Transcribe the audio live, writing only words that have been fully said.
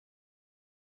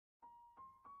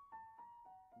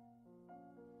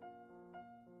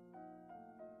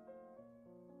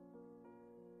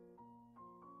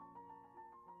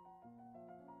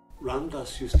Ram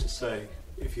Dass used to say,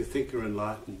 if you think you're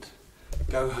enlightened,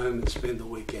 go home and spend the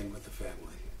weekend with the family.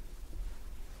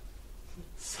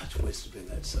 Such wisdom in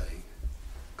that saying.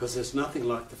 Because there's nothing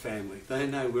like the family. They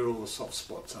know where all the soft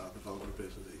spots are, the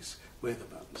vulnerabilities, where the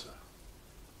buttons are.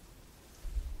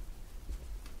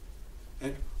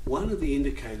 And one of the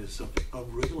indicators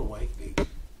of real awakening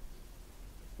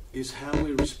is how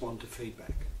we respond to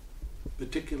feedback,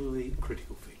 particularly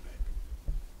critical feedback.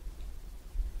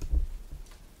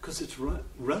 Because it's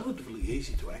relatively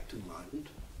easy to act enlightened,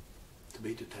 to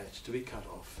be detached, to be cut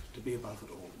off, to be above it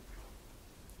all,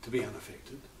 to be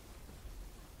unaffected.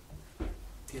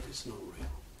 Yet it's not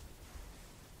real.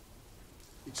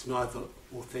 It's neither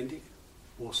authentic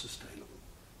or sustainable.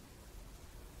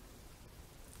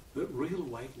 But real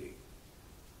awakening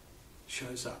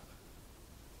shows up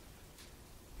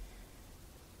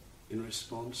in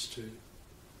response to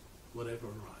whatever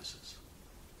arises.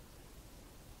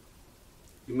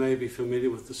 You may be familiar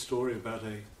with the story about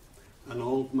an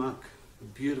old monk, a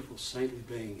beautiful saintly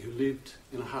being who lived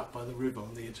in a hut by the river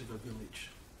on the edge of a village.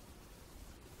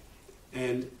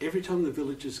 And every time the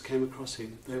villagers came across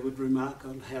him, they would remark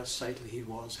on how saintly he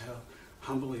was, how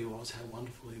humble he was, how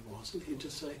wonderful he was. And he'd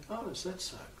just say, "Oh, is that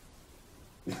so?"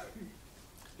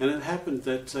 And it happened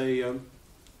that a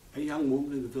young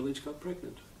woman in the village got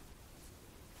pregnant.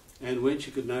 And when she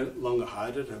could no longer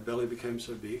hide it, her belly became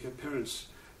so big, her parents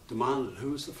demanded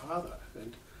who was the father.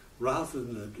 And rather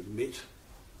than admit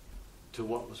to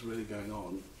what was really going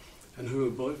on and who her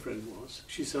boyfriend was,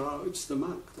 she said, "Oh, it's the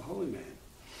monk, the holy man."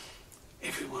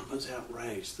 Everyone was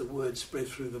outraged. The word spread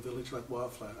through the village like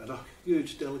wildfire, and a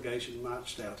huge delegation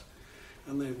marched out,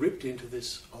 and they ripped into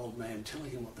this old man, telling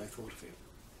him what they thought of him.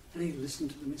 And he listened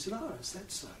to them and said, "Oh, is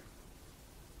that so?"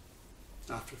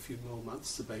 After a few more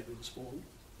months, the baby was born,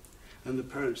 and the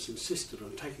parents insisted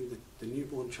on taking the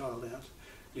newborn child out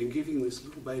and giving this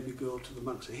little baby girl to the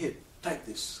monk. So, "Here, take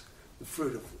this, the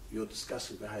fruit of your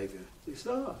disgusting behaviour." He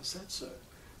said, "Oh, is that so?"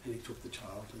 And he took the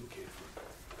child and cared for it.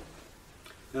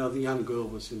 Now, the young girl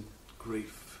was in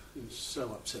grief and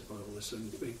so upset by all this,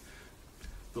 and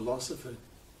the loss of her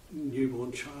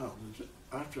newborn child. And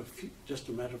after just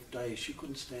a matter of days, she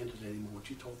couldn't stand it anymore.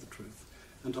 She told the truth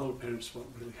and told her parents what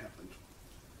really happened.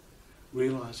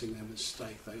 Realising their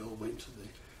mistake, they all went to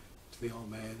the old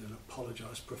man and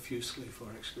apologised profusely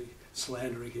for actually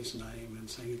slandering his name and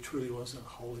saying he truly was a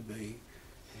holy being.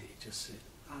 And he just said,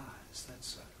 "Ah, is that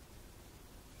so?"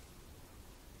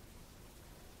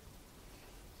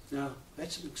 Now,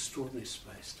 that's an extraordinary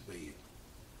space to be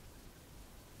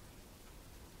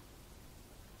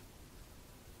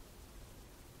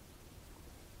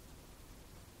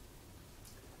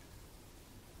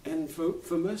in. And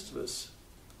for most of us,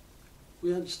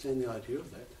 we understand the idea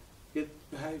of that, yet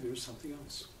behaviour is something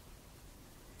else.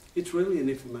 It's really an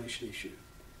information issue.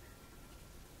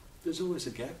 There's always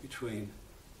a gap between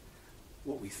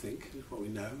what we think, what we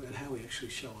know, and how we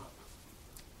actually show up.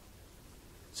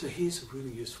 So here's a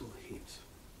really useful hint.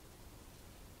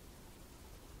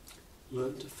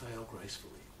 Learn to fail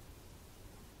gracefully.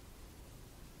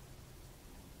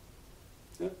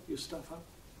 Yep, you stuff up,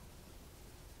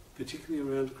 particularly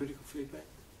around critical feedback.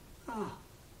 That's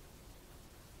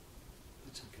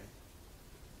okay.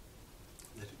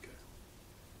 Let it go.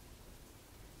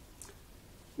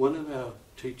 One of our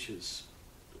teachers,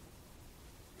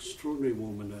 extraordinary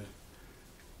woman,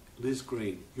 Liz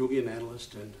Green, Jungian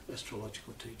analyst and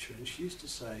astrological teacher, and she used to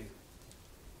say,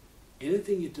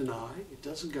 anything you deny, it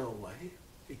doesn't go away,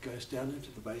 it goes down into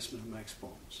the basement and makes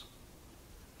bombs.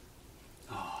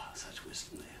 Oh, such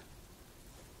wisdom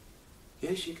there.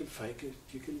 Yes, you can fake it,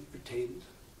 you can pretend,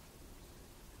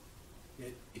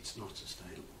 yet it's not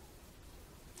sustainable,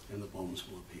 and the bombs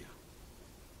will appear.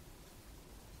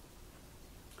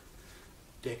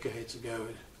 Decades ago,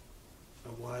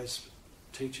 a wise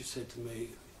teacher said to me,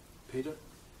 "Peter,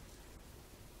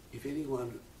 if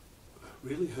anyone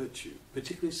really hurts you,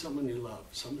 particularly someone you love,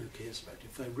 someone who cares about you,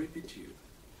 if they rip into you,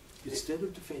 instead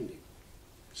of defending,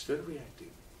 instead of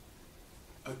reacting,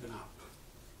 open up.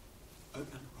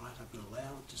 Open right up and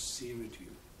allow it to sear into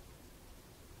you.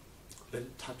 Let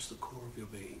it touch the core of your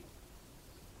being.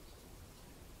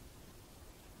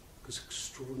 Because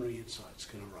extraordinary insights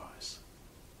can arise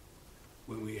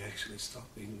when we actually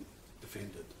stop being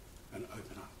defended and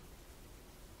open up.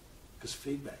 Because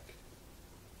feedback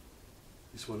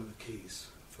is one of the keys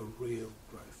for real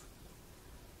growth.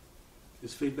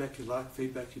 There's feedback you like,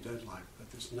 feedback you don't like,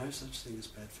 but there's no such thing as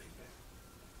bad feedback.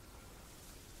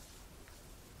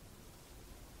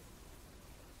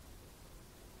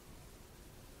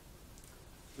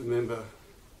 I remember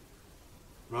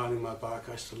riding my bike.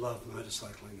 I used to love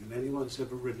motorcycling, and anyone who's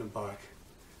ever ridden a bike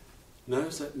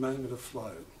knows that moment of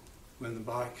flow when the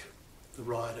bike, the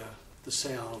rider, the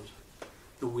sound,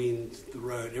 the wind, the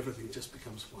road, everything just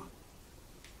becomes one.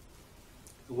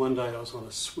 And one day I was on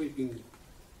a sweeping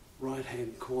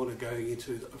right-hand corner going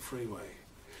into a freeway,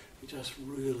 just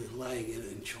really laying in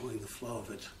it, enjoying the flow of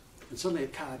it, and suddenly a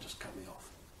car just cut me off.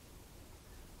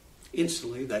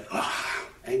 Instantly that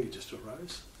anger just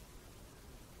arose.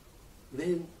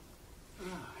 Then,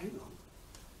 hang on.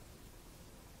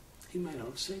 He may not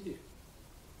have seen you.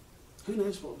 Who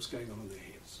knows what was going on in their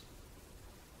heads?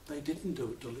 They didn't do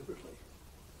it deliberately.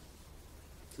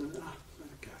 So,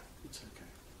 okay, it's okay.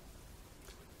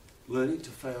 Learning to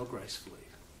fail gracefully.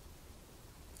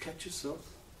 Catch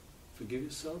yourself, forgive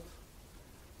yourself,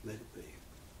 let it be.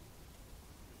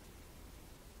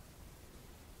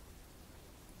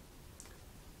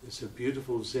 There's a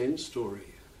beautiful Zen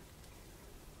story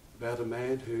about a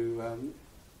man who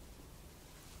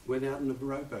went out in a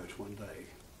rowboat one day.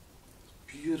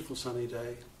 Beautiful sunny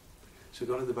day. So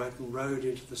he got in the boat and rowed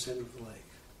into the centre of the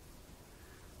lake.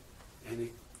 And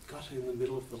he got in the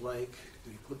middle of the lake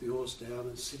and he put the oars down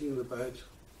and sitting in the boat,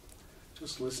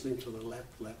 just listening to the lap,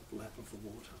 lap, lap of the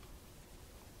water.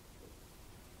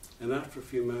 And after a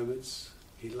few moments,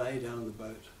 he lay down in the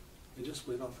boat and just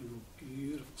went off into a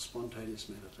beautiful, spontaneous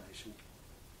meditation.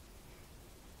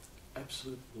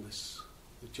 Absolute bliss,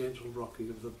 the gentle rocking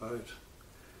of the boat,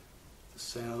 the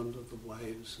sound of the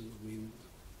waves and the wind.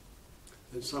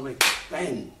 Then suddenly,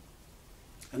 bang!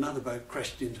 Another boat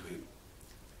crashed into him.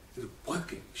 It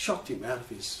woke him, shocked him out of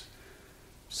his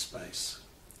space.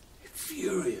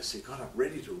 Furious, he got up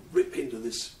ready to rip into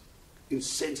this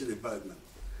insensitive boatman.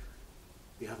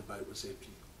 The other boat was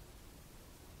empty.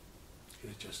 It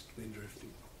had just been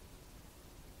drifting.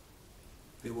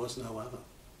 There was no other.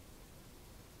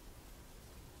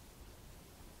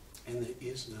 And there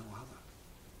is no other.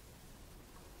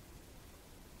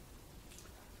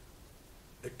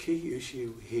 A key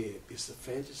issue here is the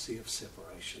fantasy of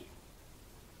separation.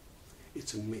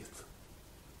 It's a myth.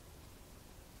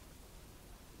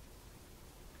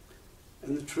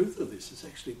 And the truth of this is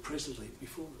actually presently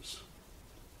before us.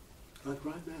 Like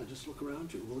right now, just look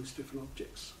around you, all these different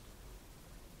objects.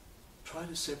 Try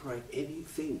to separate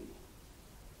anything.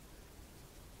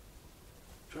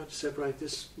 Try to separate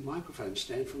this microphone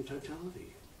stand from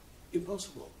totality.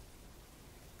 Impossible.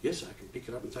 Yes, I can pick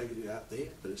it up and take it out there,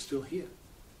 but it's still here.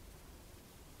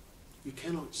 You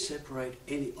cannot separate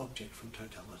any object from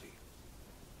totality.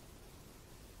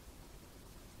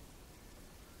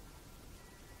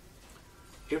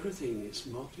 Everything is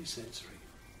multisensory.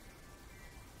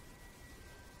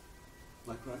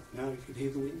 Like right now you can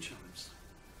hear the wind chimes.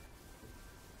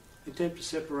 Attempt to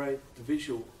separate the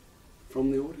visual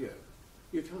from the audio.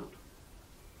 You can't.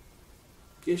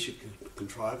 Yes, you can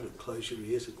contrive it and close your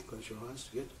ears and close your eyes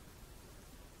to get it.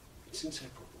 It's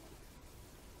inseparable.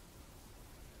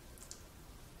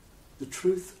 The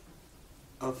truth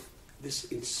of this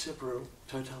inseparable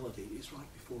totality is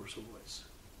right before us always.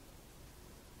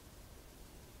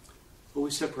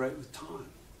 Always separate with time.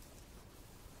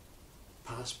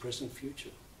 Past, present,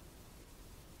 future.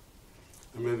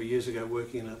 I remember years ago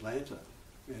working in Atlanta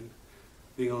and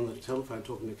being on the telephone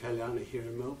talking to Kalyani here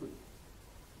in Melbourne.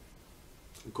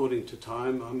 According to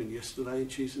time, I'm in yesterday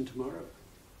and she's in tomorrow.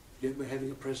 Yet we're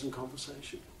having a present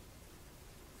conversation.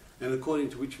 And according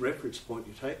to which reference point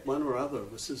you take, one or other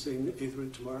of us is either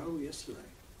in tomorrow or yesterday.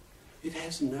 It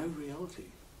has no reality.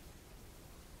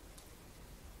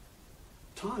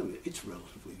 Time, it's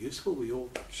relatively useful. We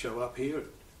all show up here at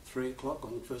 3 o'clock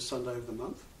on the first Sunday of the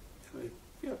month. I mean,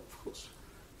 yeah, of course.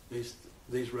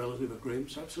 These relative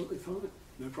agreements are absolutely fine.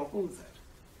 No problem with that.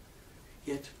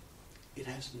 Yet, it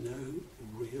has no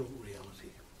real reality.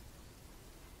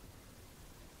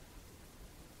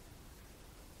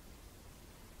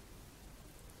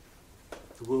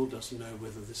 The world doesn't know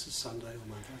whether this is Sunday or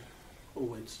Monday or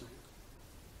Wednesday.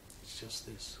 It's just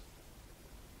this.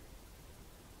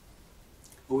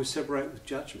 Always separate with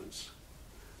judgments.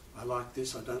 I like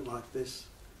this, I don't like this,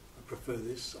 I prefer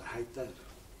this, I hate that.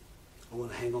 I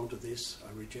want to hang on to this,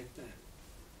 I reject that.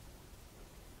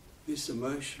 These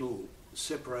emotional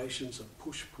separations of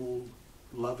push-pull,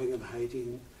 loving and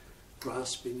hating,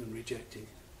 grasping and rejecting,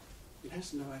 it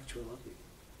has no actuality.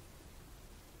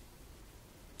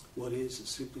 What is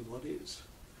simply what is,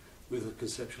 with a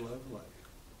conceptual overlay.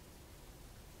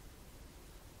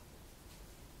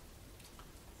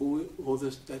 Or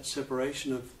that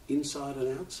separation of inside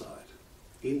and outside.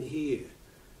 In here,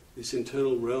 this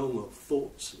internal realm of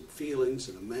thoughts and feelings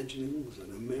and imaginings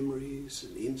and memories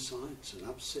and insights and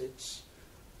upsets.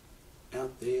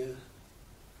 Out there,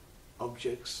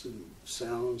 objects and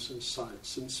sounds and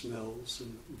sights and smells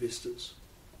and vistas.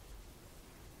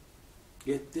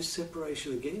 Yet this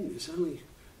separation again it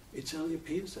only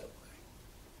appears that way.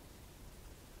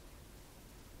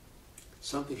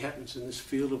 Something happens in this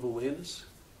field of awareness.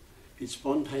 It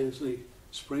spontaneously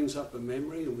springs up a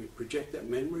memory, and we project that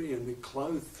memory and we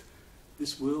clothe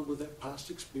this world with that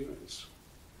past experience.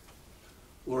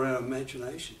 Or our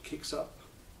imagination kicks up.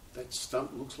 That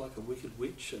stump looks like a wicked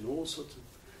witch, and all sorts of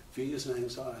fears and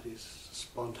anxieties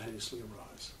spontaneously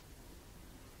arise.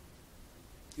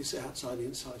 This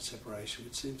outside-inside separation,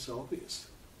 which seems obvious,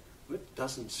 but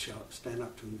doesn't stand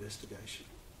up to investigation.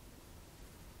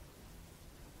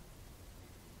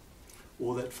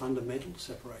 Or that fundamental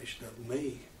separation of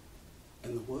me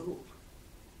and the world.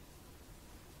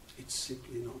 It's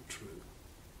simply not true.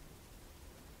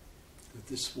 That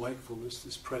this wakefulness,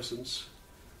 this presence,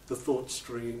 the thought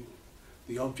stream,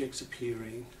 the objects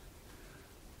appearing,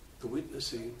 the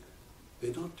witnessing,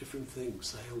 they're not different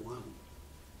things, they are one.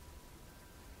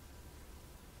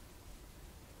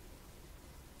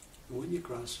 And when you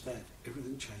grasp that,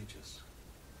 everything changes.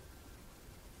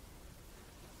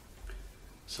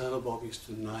 Sailor Bob used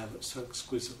to nail it so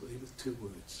exquisitely with two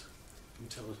words: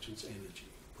 intelligence, energy.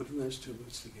 Putting those two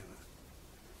words together,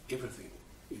 everything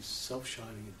is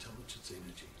self-shining intelligence,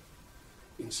 energy,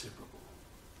 inseparable.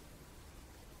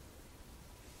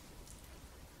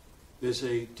 There's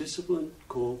a discipline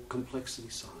called complexity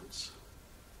science,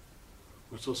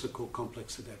 or it's also called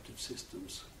complex adaptive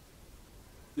systems.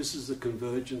 This is the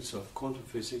convergence of quantum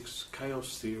physics,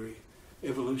 chaos theory,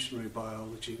 evolutionary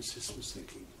biology, and systems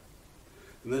thinking.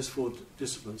 And those four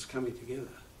disciplines coming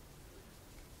together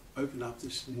open up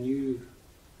this new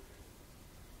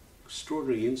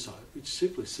extraordinary insight, which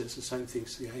simply says the same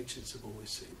things the ancients have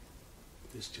always said.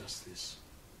 There's just this.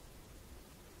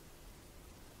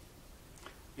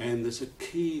 And there's a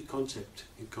key concept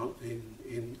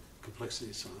in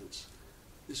complexity science,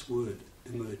 this word,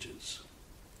 emergence,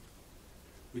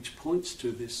 which points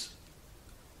to this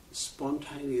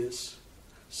spontaneous,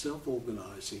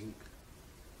 self-organising,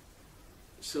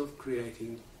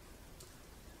 self-creating,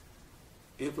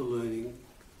 ever-learning,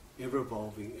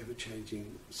 ever-evolving,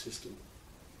 ever-changing system.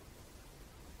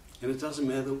 And it doesn't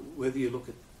matter whether you look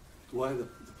at the way the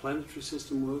planetary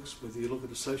system works, whether you look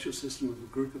at a social system of a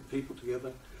group of people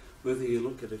together, whether you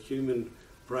look at a human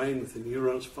brain with the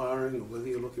neurons firing, or whether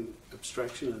you look at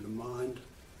abstraction and a mind,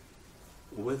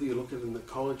 or whether you look at an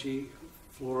ecology,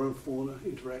 flora and fauna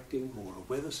interacting, or a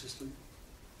weather system,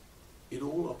 it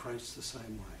all operates the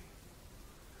same way.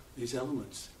 These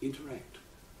elements interact.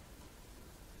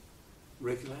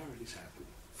 Regularities happen.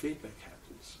 Feedback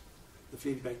happens. The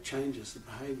feedback changes the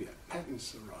behaviour.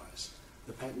 Patterns arise.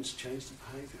 The patterns change the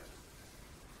behaviour.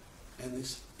 And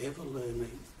this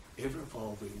ever-learning,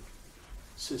 ever-evolving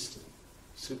system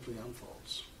simply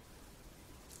unfolds.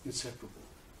 Inseparable.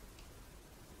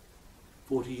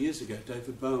 40 years ago,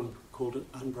 David Bohm called it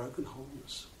unbroken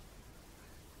wholeness.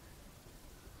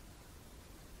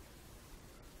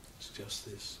 It's just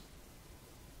this.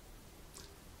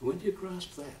 When you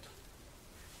grasp that,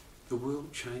 the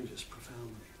world changes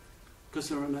profoundly, because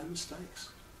there are no mistakes.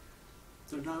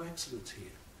 There are no accidents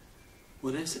here.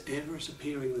 Whatever is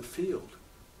appearing in the field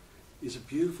is a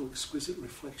beautiful, exquisite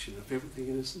reflection of everything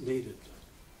that is needed.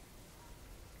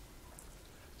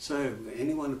 So,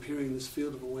 anyone appearing in this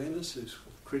field of awareness who's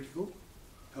critical,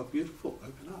 how beautiful,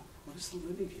 open up. What is the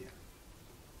living here?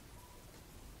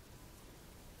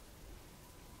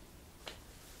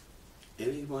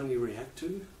 Anyone you react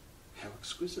to, how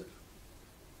exquisite.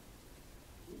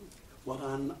 What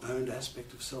unowned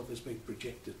aspect of self is being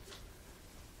projected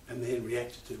and then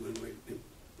reacted to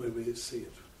when we see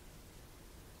it.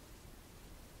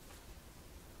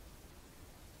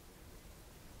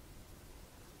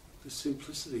 The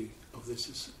simplicity of this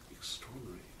is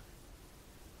extraordinary.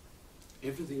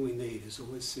 Everything we need is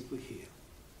always simply here.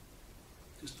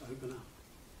 Just open up.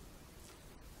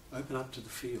 Open up to the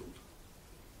field.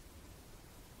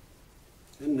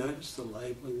 And notice the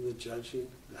labelling, the judging,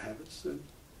 the habits, and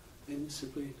then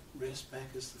simply rest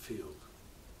back as the field.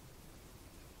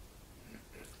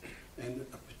 And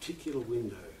a particular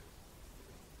window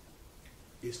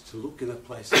is to look in the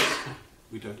places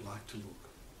we don't like to look.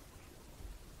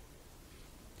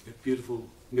 A beautiful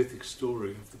mythic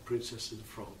story of the princess and the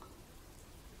frog.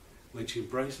 When she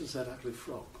embraces that ugly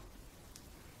frog,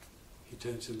 he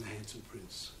turns into the handsome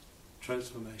prince.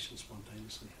 Transformation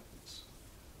spontaneously happens.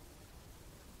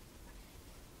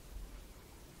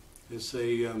 There's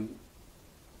a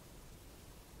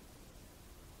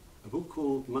book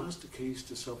called Master Keys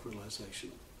to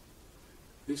Self-Realization.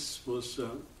 This was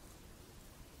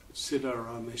Siddhar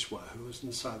Rameshwar, who was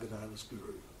Nisargadatta's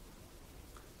guru.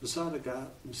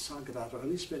 Nisargadatta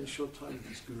only spent a short time with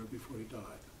his guru before he died.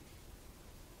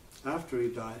 After he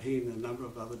died, he and a number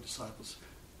of other disciples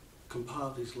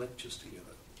compiled his lectures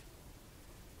together.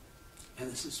 And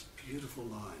there's this beautiful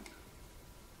line.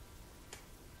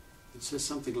 It says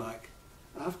something like,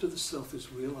 after the self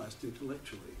is realized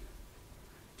intellectually,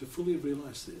 to fully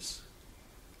realize this,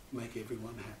 make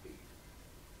everyone happy.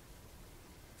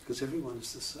 Because everyone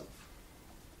is the self.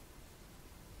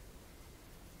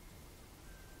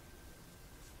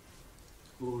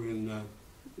 Or in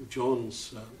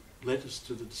John's letters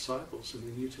to the disciples in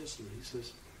the New Testament, he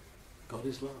says, God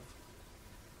is love.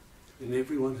 And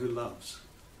everyone who loves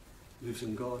lives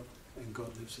in God and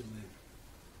God lives in them.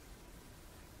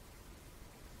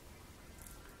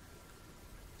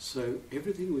 So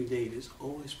everything we need is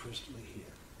always presently here.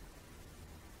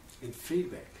 And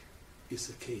feedback is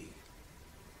the key.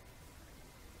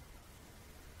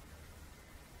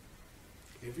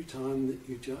 Every time that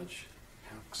you judge,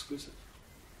 how exquisite.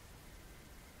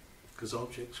 Because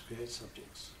objects create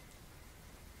subjects.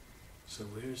 So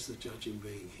where is the judging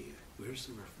being here? Where is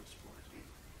the reference point?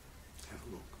 Have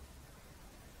a look.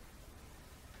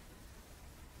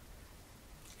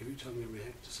 Every time you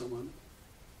react to someone,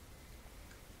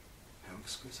 how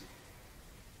exquisite.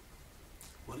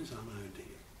 What is unowned here?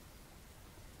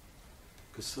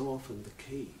 Because so often the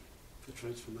key for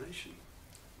transformation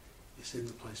is in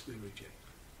the place we reject.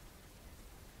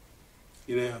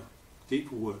 In our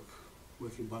deeper work,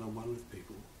 working one-on-one with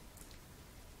people,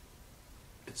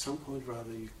 at some point or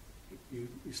other you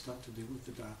start to deal with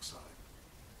the dark side,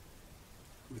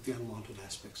 with the unwanted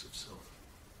aspects of self.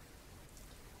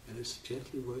 And it's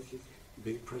gently working,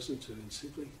 being present to, and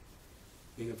simply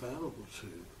being available to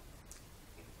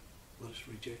what is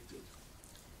rejected,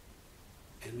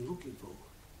 and looking for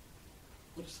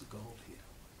what is the gold here?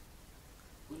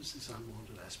 What is this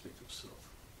unwanted aspect of self?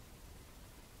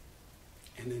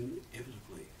 And then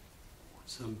inevitably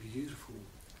some beautiful,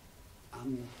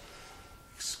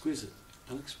 exquisite,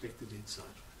 unexpected insight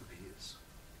appears.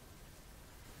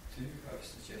 Do you have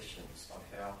suggestions on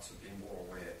how to be more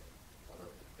aware of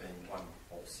it being one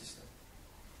whole system?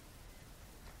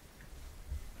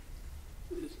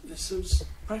 There's some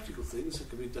practical things that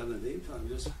can be done at any time.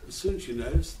 Just as soon as you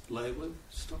notice labelling,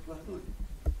 stop labelling.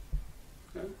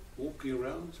 Okay? Walking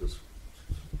around, just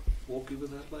walking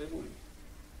without labelling.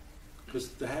 Because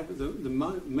the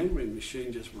memory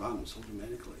machine just runs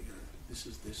automatically. This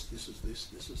is this, this is this,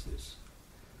 this is this.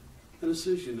 And as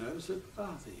soon as you notice it, there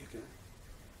you go.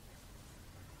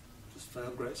 Just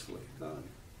fail gracefully.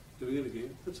 Doing it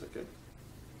again, that's okay.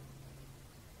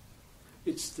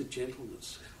 It's the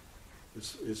gentleness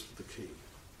is the key.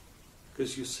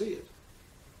 Because you see it.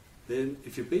 Then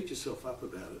if you beat yourself up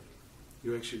about it,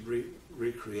 you actually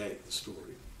recreate the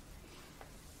story.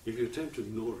 If you attempt to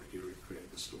ignore it, you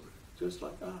recreate the story. Just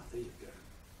like, there you go.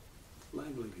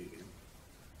 Labelling again.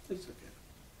 It's okay.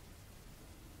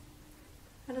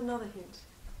 And another hint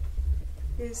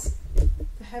is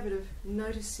the habit of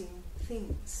noticing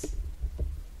things,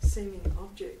 seeming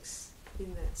objects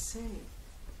in that scene.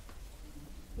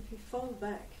 If you fall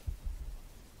back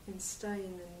and stay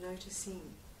in the noticing,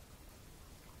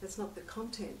 that's not the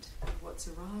content of what's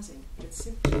arising, it's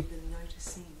simply the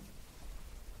noticing,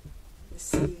 the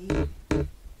seeing as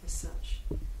such.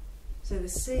 So the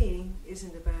seeing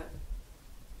isn't about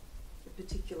the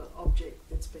particular object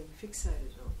that's being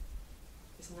fixated on.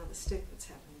 There's another step that's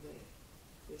happened there.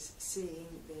 There's seeing,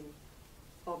 then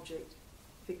object,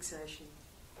 fixation,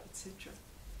 etc.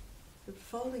 But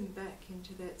folding back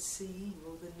into that seeing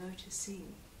or the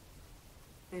noticing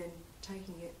and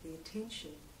taking the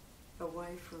attention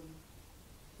away from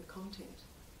the content.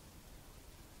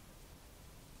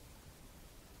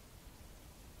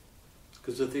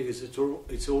 Because the thing is,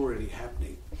 it's already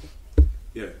happening.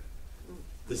 Yeah.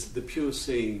 The pure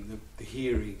seeing, the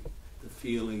hearing, the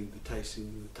feeling, the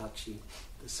tasting, the touching,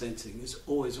 the sensing is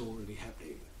always already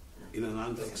happening in an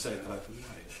unfixated open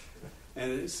way.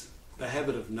 And it's the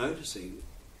habit of noticing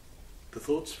the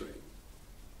thought stream.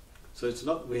 So it's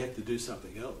not we have to do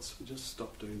something else, we just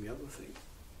stop doing the other thing.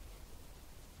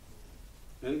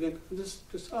 And again,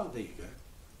 just there you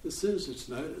go. As soon as it's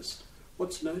noticed,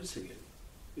 what's noticing it?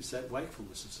 It's that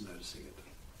wakefulness that's noticing it.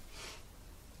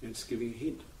 And it's giving a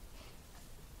hint.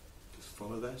 Just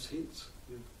follow those hints.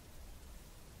 Yeah.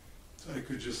 So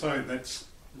could you say that's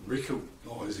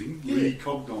recognising, Yeah.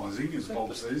 recognising, as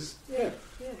Bob says, Yeah.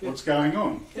 what's going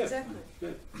on? Exactly.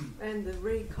 Yeah. And the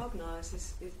recognise,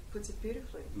 it puts it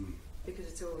beautifully, Mm. because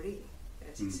it's already,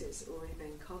 as he says, already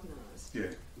been cognised.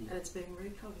 Yeah. And it's being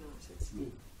recognised.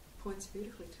 It points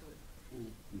beautifully to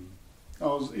it. Mm. I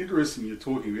was interested in you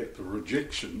talking about the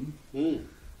rejection,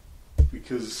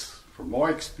 because from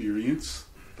my experience,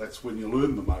 that's when you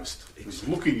learn the most. Is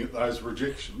looking at those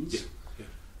rejections. Yeah.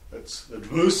 Yeah. It's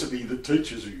adversity that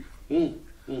teaches you.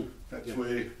 That's Yeah.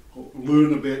 where you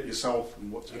learn about yourself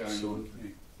and what's going on.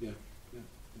 Absolutely. Yeah.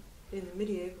 In the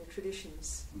medieval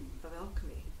traditions of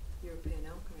alchemy, European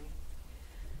alchemy,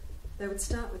 they would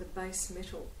start with a base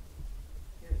metal,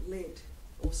 lead,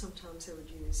 or sometimes they would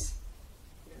use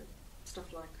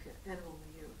stuff like animal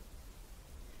manure.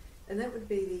 And that would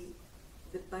be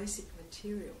the basic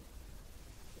material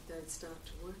that they would start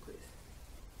to work with.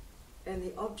 And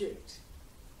the object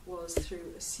was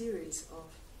through a series of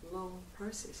long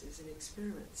processes and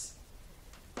experiments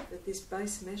that this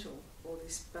base metal or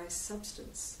this base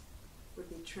substance would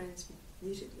be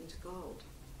transmuted into gold.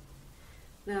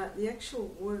 Now, the actual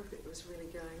work that was really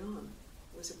going on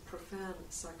was a profound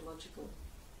psychological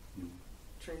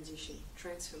transition,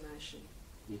 transformation.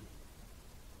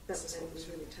 That was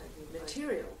really taking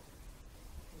material,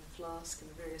 and the flask and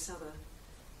the various other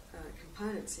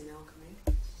components in alchemy,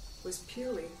 was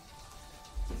purely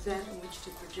that in which to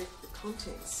project the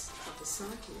contents of the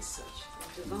psyche as such,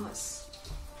 a device.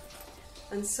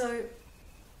 And so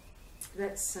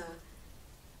that's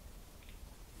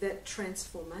that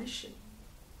transformation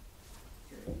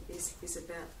is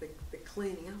about the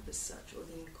cleaning up as such, or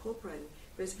the incorporating.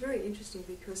 But it's very interesting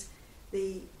because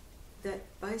that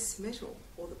base metal,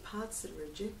 or the parts that are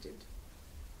rejected,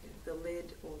 the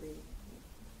lead or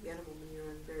the animal manure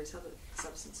and various other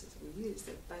substances that we use,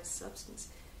 that base substance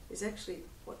is actually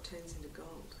what turns into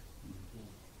gold.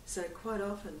 So quite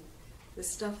often the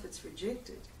stuff that's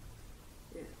rejected,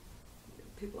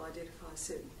 people identify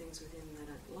certain things within them they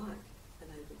don't like and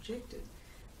they reject it.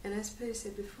 And as Peter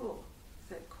said before,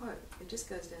 that quote, it just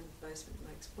goes down to the basement and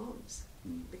makes bombs.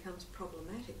 It becomes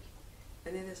problematic.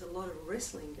 And then there's a lot of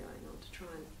wrestling going on to try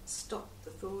and stop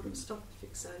the thought and stop the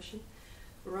fixation,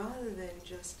 rather than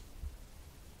just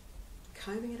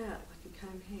combing it out like you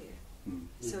comb hair.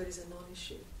 So it is a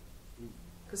non-issue.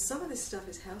 Because some of this stuff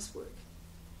is housework,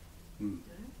 and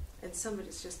some of it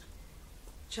is just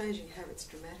changing habits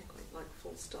dramatically, like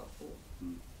full stop or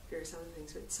various other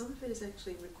things. But some of it is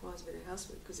actually requires a bit of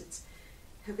housework because it's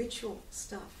habitual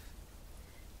stuff,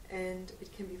 and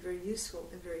it can be very useful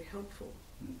and very helpful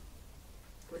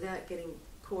without getting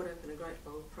caught up in a great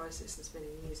long process and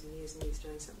spending years and years and years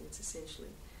doing something that's essentially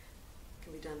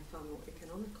can be done far more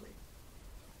economically.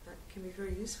 But it can be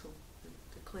very useful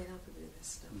to clean up a bit of this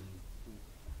stuff.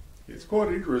 It's quite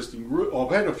interesting.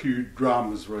 I've had a few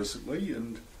dramas recently,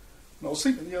 and I was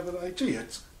thinking the other day, gee,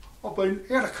 I've been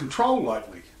out of control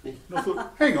lately. And I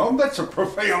thought, hang on, that's a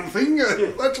profound thing.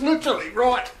 That's literally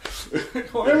right.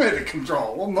 I am out of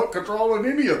control. I'm not controlling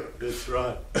any of it. That's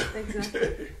right.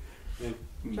 Exactly.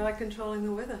 Try controlling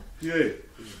the weather. Yeah.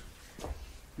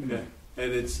 And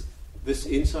it's this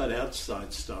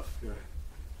inside-outside stuff.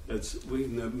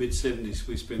 In the mid-70s,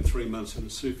 we spent 3 months in a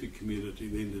Sufi community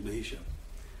in Indonesia.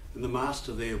 And the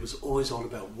master there was always on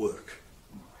about work.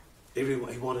 He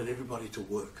wanted everybody to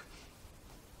work.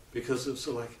 Because it's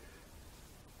like,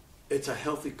 it's a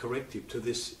healthy corrective to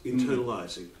this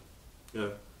internalising.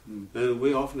 And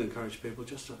we often encourage people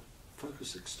just to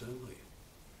focus externally.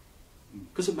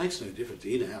 Because it makes no difference,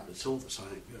 in, out, it's all the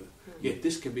same. Yet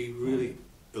this can be really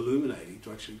illuminating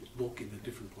to actually walk in a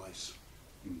different place.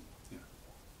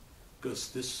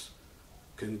 Because this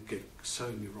can get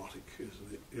so neurotic,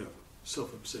 isn't it?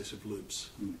 Self-obsessive loops.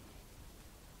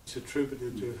 It's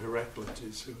attributed to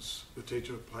Heraclitus, who was the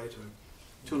teacher of Plato,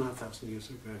 2,500 years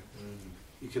ago.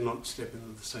 You cannot step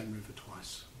into the same river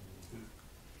twice.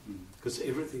 Because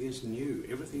everything is new,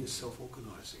 everything is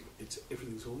self-organising,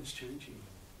 everything's always changing.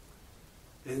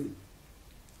 And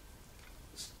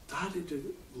starting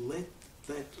to let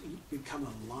that become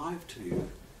alive to you,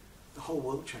 the whole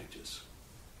world changes.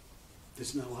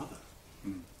 There's no other.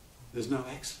 There's no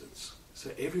accidents.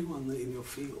 So everyone in your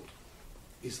field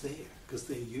is there because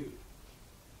they're you.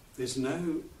 There's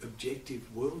no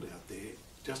objective world out there,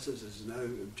 just as there's no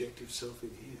objective self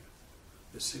in here.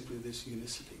 There's simply this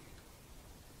unicity.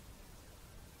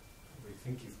 We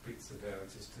think if bits of our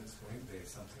existence weren't there,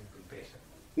 something would be better.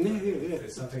 Yeah. If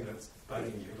there's something that's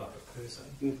bugging you, like a person,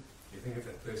 you think if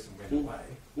that person went away,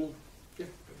 but you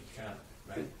can't,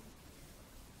 right?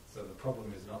 So the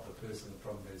problem is not the person, the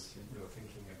problem is you're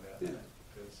thinking about that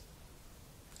person.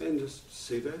 And just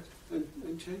see that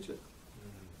and change it.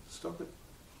 Stop it.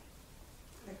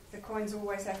 The coins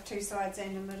always have two sides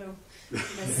and a middle. They're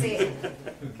set.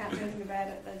 Can't do anything about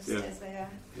it. They're just as they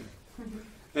are.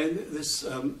 And this,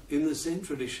 in the Zen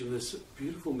tradition, this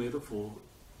beautiful metaphor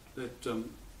that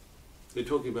they're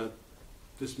talking about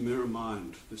this mirror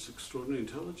mind, this extraordinary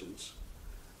intelligence,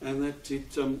 and that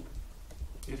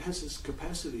it has this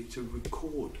capacity to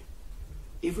record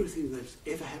everything that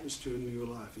ever happens to you in your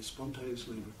life is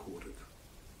spontaneously recorded.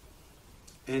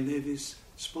 And it is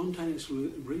spontaneously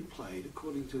replayed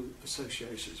according to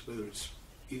associations, whether it's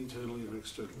internally or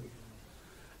externally.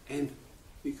 And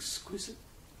the exquisite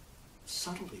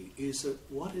subtlety is that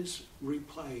what is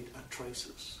replayed are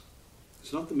traces.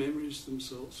 It's not the memories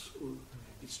themselves,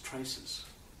 it's traces.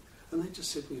 And they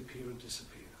just simply appear and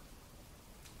disappear.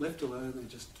 Left alone, they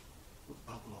just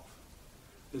bubble off.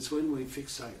 It's when we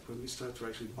fixate, when we start to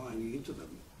actually buying into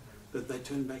them, that they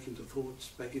turn back into thoughts,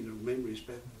 back into memories,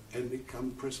 back and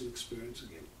become present experience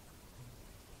again.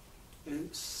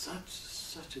 And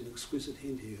such an exquisite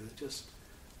hint here that just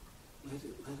let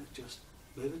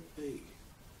it be.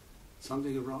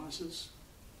 Something arises,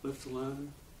 left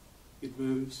alone, it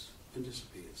moves and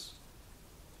disappears.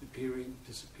 Appearing,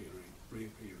 disappearing,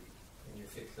 reappearing. When you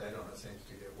fixate on it, it seems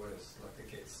to get worse, like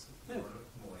it gets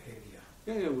more heavier.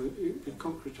 We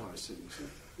concretise things.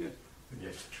 Yeah. And you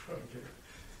have to try and get it.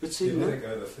 But see, you let it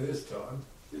go the first time.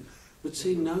 Yeah. But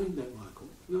see, knowing that, Michael,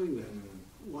 knowing that,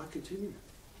 why continue?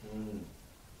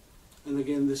 And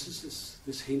again, this is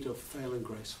this hint of failing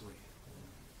gracefully.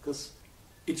 Because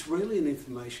it's really an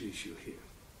information issue here.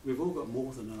 We've all got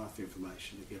more than enough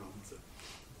information to get on with it.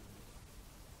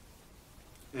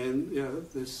 And, you know,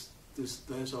 there's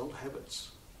those old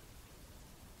habits.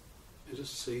 And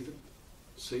just see them,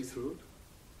 see through it.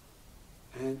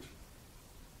 And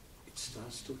it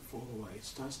starts to fall away. It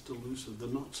starts to loosen. The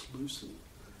knots loosen.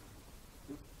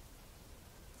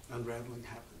 Unraveling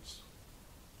happens.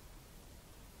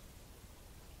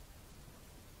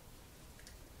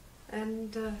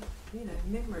 And,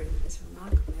 memory is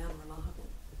remarkably unreliable.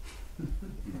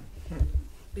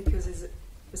 Because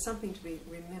for something to be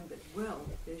remembered well,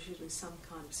 there's usually some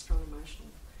kind of strong emotional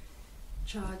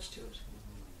charge to it.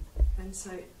 And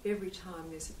so every time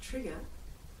there's a trigger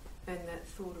and that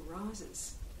thought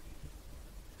arises,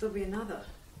 there'll be another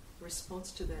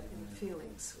response to that in the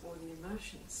feelings or the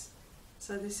emotions.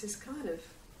 So there's this kind of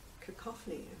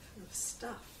cacophony of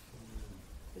stuff.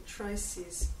 The trace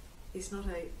is not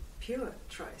a pure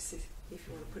trace, if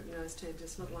you want to put it in those terms.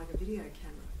 It's not like a video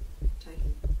camera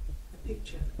taking a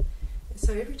picture. And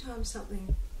so every time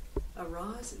something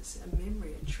arises, a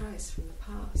memory, a trace from the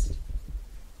past,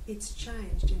 it's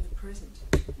changed in the present.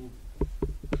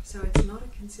 So it's not a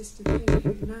consistent thing. If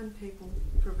you've known people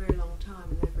for a very long time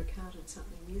and they've recounted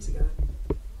something years ago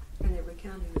and they're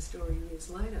recounting the story years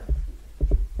later,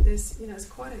 there's,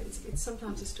 it's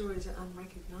sometimes the stories are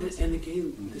unrecognisable. And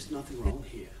again, there's nothing wrong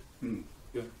here.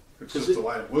 Yeah. It's just the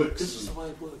way it works. This is the way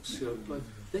it works. You know, like,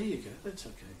 there you go, that's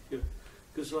okay.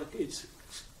 Because it's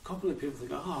commonly people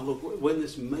think, look, when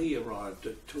this me arrived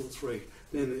at 2 or 3,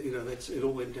 then it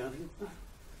all went downhill. No.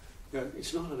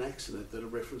 It's not an accident that a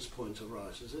reference point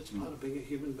arises. It's part of being a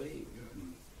human being.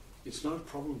 It's not a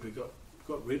problem to be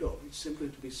got rid of. It's simply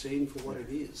to be seen for what it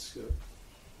is.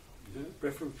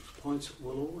 Reference points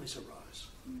will always arise.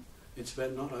 It's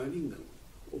about not owning them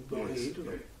or buying into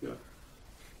them.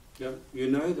 You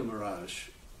know the mirage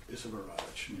is a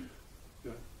mirage.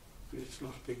 It's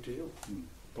not a big deal.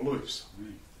 Beliefs.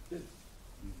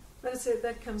 But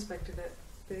that comes back to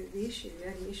the issue. The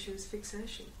only issue is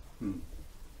fixation.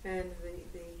 And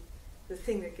the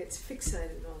thing that gets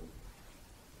fixated on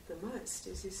the most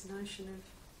is this notion of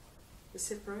the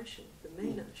separation, the me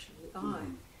notion, the I,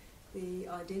 the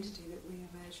identity that we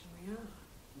imagine we are,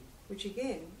 which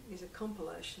again is a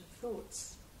compilation of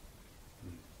thoughts,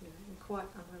 and quite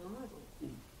unreliable.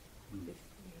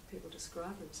 If people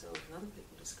describe themselves and other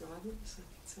people describe them, so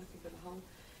you've got a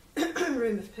whole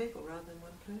room of people rather than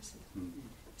one person.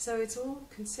 So it's all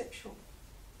conceptual.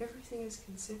 Everything is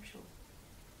conceptual.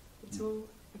 It's all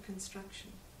a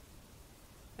construction.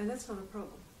 And that's not a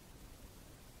problem.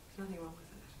 There's nothing wrong with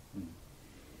that.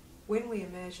 When we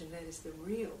imagine that as the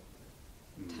real,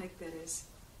 take that as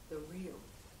the real,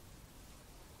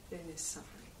 then there's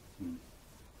suffering.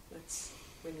 That's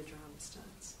when the drama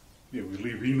starts. Yeah, we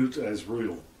live in it as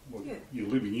real. Well, you're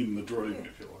living in the dream,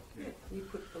 if you like. You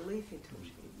put belief into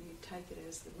it. You take it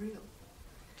as the real.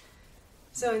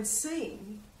 So in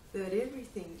seeing that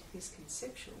everything is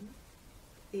conceptual,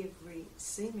 every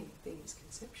seeming thing is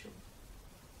conceptual,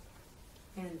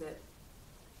 and that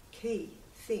key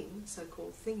thing,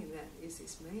 so-called thing in that, is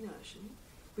this me notion,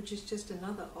 which is just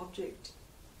another object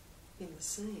in the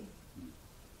seeing.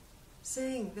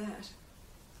 Seeing that,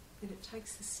 then it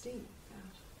takes the sting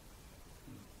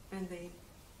out. And the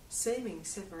seeming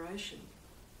separation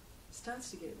starts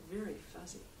to get very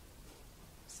fuzzy.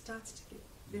 Starts to get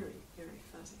very, very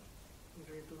fuzzy and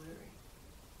very blurry.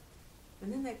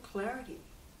 And then that clarity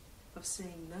of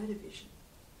seeing no division,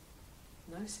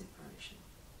 no separation,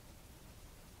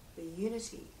 the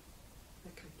unity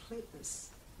the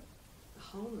completeness, the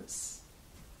wholeness,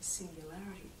 the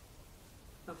singularity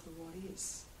of the what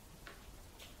is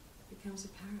becomes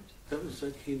apparent. That was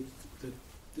a hint that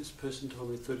this person told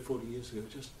me 30, 40 years ago,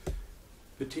 just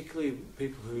particularly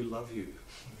people who love you,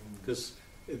 because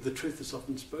the truth is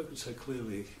often spoken so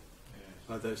clearly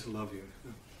by those who love you,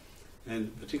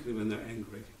 and particularly when they're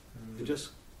angry. And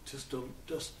just to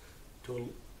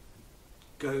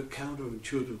go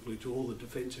counterintuitively to all the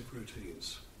defensive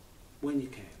routines when you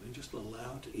can, and just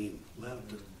allow it in, allow it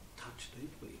to touch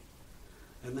deeply.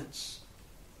 And that's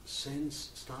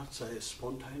starts a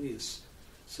spontaneous,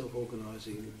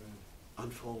 self-organising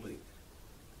unfolding.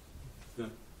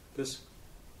 Because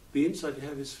the insight you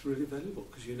have is really valuable,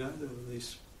 because you know there are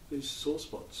these sore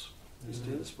spots, these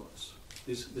tender spots,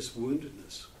 this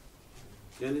woundedness.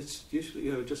 And it's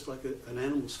usually, just like an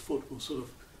animal's foot will sort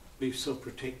of be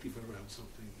self-protective around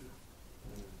something.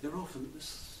 There are often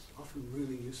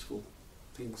really useful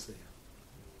things there.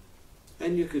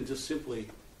 And you can just simply,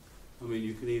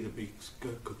 you can either be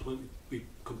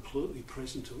completely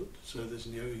present to it, so there's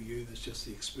no you, there's just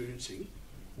the experiencing,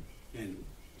 and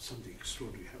something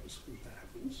extraordinary happens when that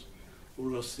happens,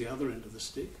 or else the other end of the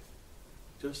stick,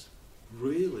 just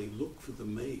really look for the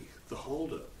me, the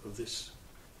holder of this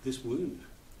wound.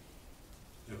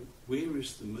 Where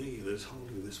is the me that is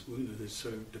holding this wound that is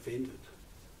so defended?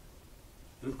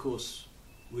 And of course,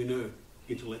 we know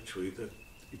intellectually that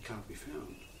it can't be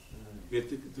found. Yet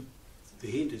the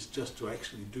hint is just to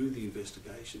actually do the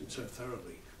investigation so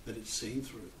thoroughly that it's seen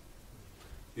through.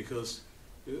 Because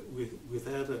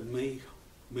without a me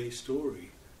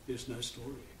story, there's no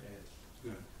story.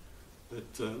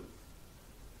 But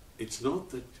it's not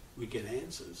that we get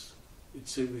answers,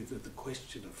 it's simply that the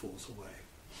questioner falls away.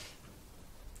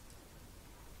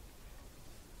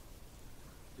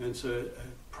 And so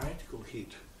a practical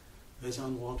hint, those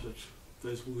unwanted,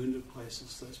 those wounded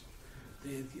places,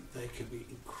 they can be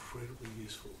incredibly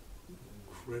useful,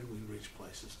 incredibly rich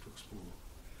places to explore.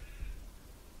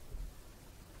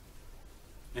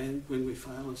 And when we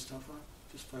fail and stuff up,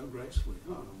 just fail gracefully.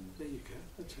 Oh, there you go,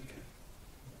 that's okay.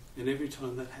 And every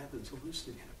time that happens, a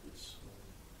loosening happens.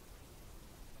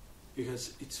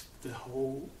 Because it's this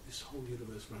whole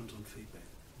universe runs on feedback.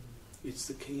 It's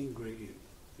the key ingredient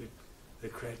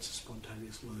that creates a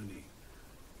spontaneous learning,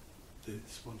 the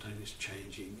spontaneous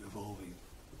changing, evolving.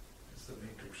 It's the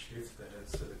mental shift that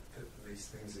these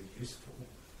things are useful.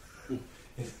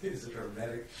 It is a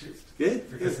dramatic shift. Yeah.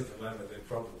 Because at the moment they're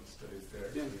problems, but if they're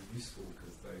actually useful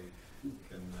because they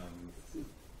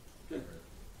can...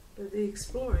 But the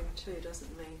exploring too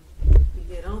doesn't mean you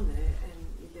get on there and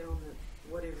you get on the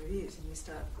whatever it is and you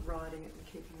start riding it and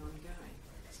keeping on going.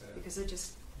 Exactly. Because it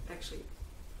just actually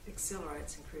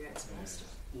accelerates and creates more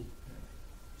stuff.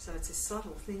 So it's a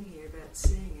subtle thing here about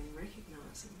seeing and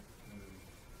recognising,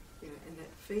 and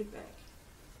that feedback,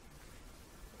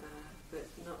 but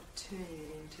not turning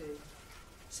it into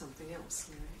something else.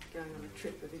 Going on a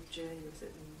trip, a big journey with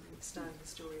it, and starting the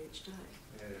story each day.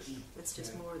 Yes. It's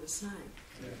just more of the same.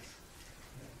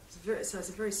 Yes. So it's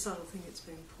a very subtle thing that's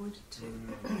being pointed to.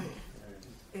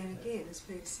 And again, as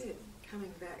Peg said,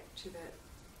 coming back to that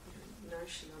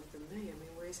notion of the me,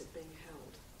 where's it being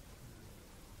held?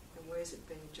 And where's it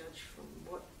being judged from?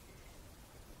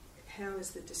 How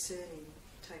is the discerning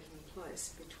taking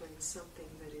place between something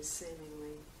that is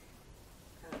seemingly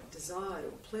desired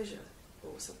or pleasure,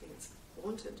 or something that's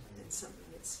wanted, and something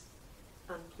that's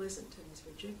unpleasant and is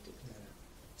rejected?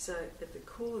 So at the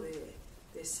core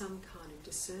there's some kind of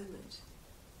discernment.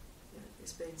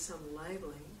 There's been some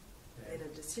labelling and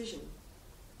a decision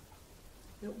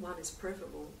that one is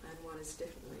preferable and one is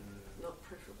definitely not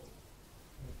preferable.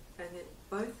 And that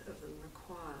both of them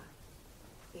require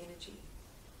energy.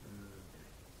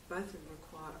 Both of them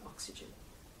require oxygen.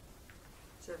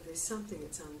 So if there's something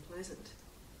that's unpleasant,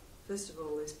 first of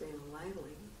all there's been a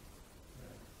labelling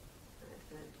at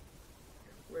that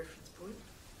reference point,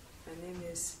 and then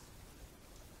there's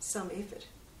some effort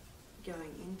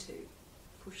going into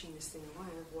pushing this thing away.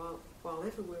 While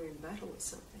ever we're in battle with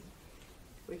something,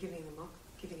 we're giving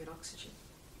it oxygen.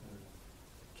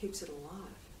 Keeps it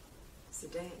alive. It's a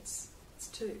dance. It's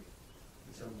two.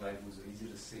 Some labels are easy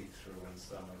to see through and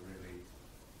some are really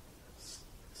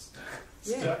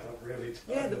stuck up really tight.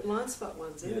 Yeah, the blind spot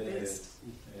ones, they're the best.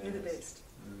 Yes. They're the best.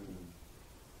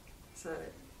 So,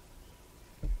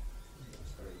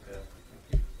 That's very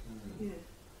powerful. yeah.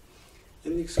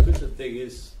 And the exquisite thing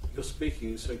is, your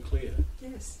speaking is so clear.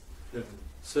 Yes.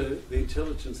 So the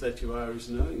intelligence that you are is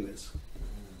knowing this.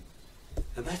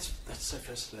 And that's so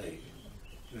fascinating.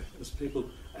 As people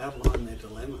outline their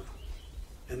dilemma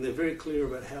And they're very clear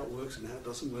about how it works and how it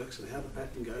doesn't work and how the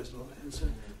pattern goes and all that. And so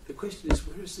the question is,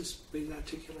 where is this being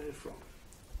articulated from?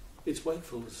 It's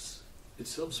wakefulness, it's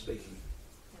self-speaking.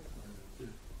 Yeah.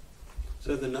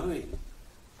 So the knowing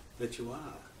that you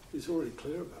are is already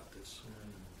clear about this.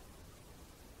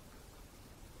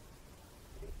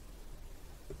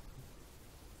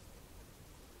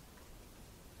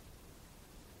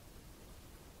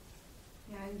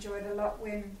 Yeah, I enjoyed a lot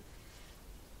when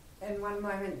in one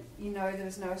moment there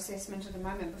was no assessment of the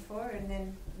moment before, and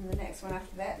then in the next one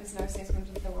after that there's no assessment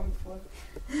of the one before.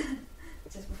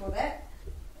 Just before that,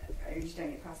 I usually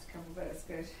don't get past a couple, but it's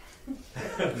good.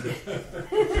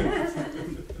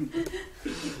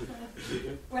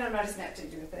 When I'm not a snap to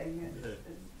do a thing,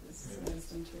 it's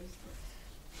wisdom too.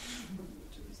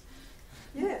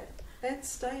 Yeah, and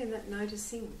stay in that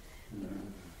noticing,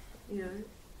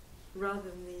 rather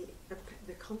than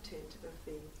the content of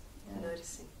the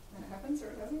noticing. And it happens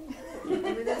or it doesn't.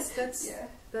 I mean, that's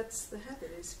the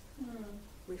habit, is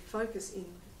we focus in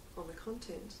on the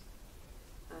content,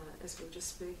 as we were just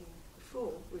speaking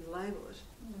before, we label it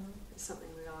as something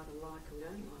we either like or we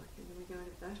don't like, and then we go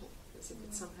into battle as if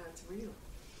somehow it's real.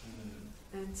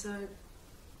 And so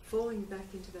falling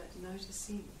back into that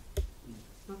noticing,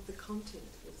 not the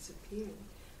content that's appearing,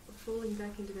 but falling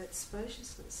back into that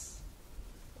spaciousness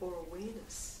or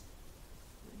awareness,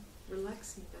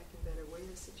 relaxing back in that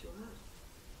awareness that you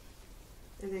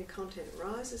are. And then content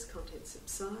rises, content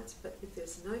subsides, but if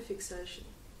there's no fixation,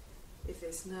 if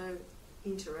there's no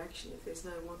interaction, if there's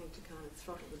no wanting to kind of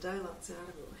throttle the daylights out of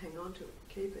it or hang on to it,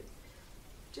 keep it,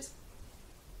 just,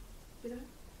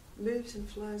 moves and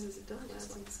flows as it does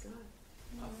out in the sky.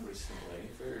 I've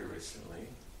very recently,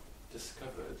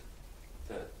 discovered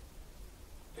that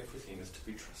everything is to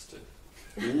be trusted.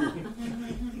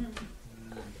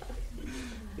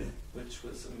 Which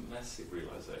was a massive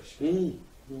realisation.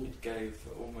 It gave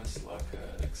almost like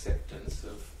an acceptance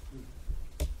of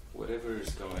whatever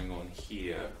is going on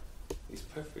here is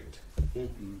perfect.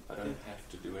 I don't have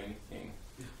to do anything.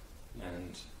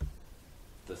 And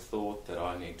the thought that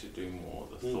I need to do more,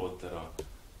 the thought that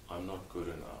I'm not good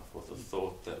enough, or the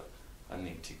thought that I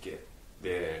need to get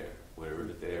there,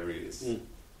 wherever there is,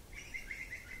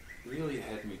 really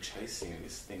had me chasing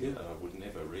this thing that I would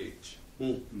never reach.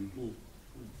 And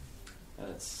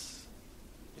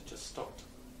it just stopped.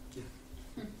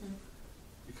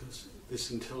 Because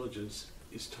this intelligence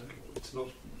is total. It's not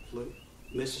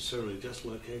necessarily just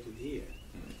located here.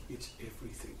 It's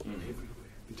everything, everywhere.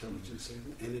 Intelligence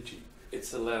and energy.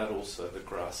 It's allowed also the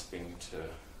grasping to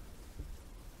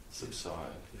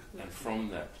subside. And from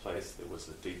that place there was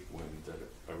a deep wound that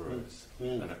arose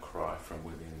and a cry from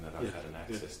within that I hadn't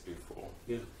accessed before.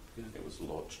 It was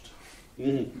lodged.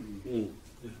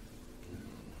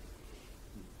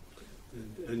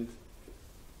 And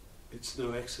it's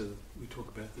no accident we talk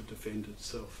about the defended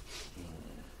self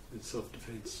and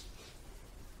self-defense,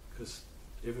 because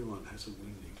everyone has a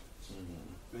wounding,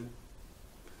 and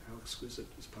how exquisite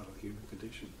is part of the human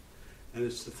condition. And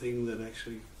it's the thing that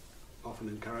actually often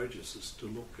encourages us to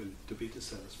look and to be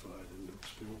dissatisfied and to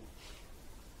explore.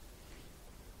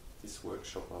 This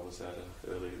workshop I was at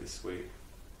earlier this week,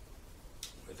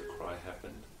 where the cry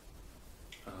happened,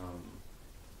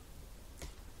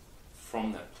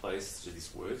 from that place,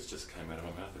 these words just came out of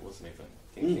my mouth. It wasn't even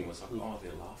thinking. It was like, oh,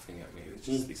 they're laughing at me. It's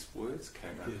just these words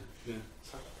came out.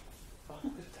 It's like, fuck,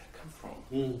 where did that come from?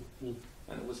 And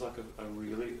it was like a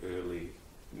really early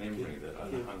memory that I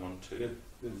hung on to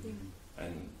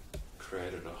and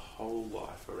created a whole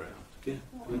life around.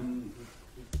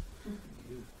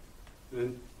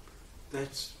 And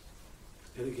that's,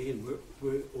 and again,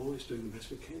 we're always doing the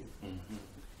best we can.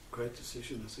 Great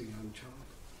decision as a young child.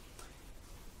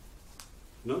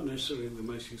 Not necessarily the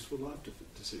most useful life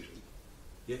decision,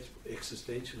 yet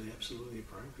existentially absolutely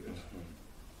appropriate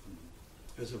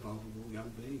as a vulnerable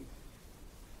young being.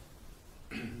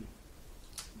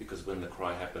 Because when the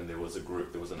cry happened, there was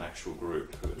an actual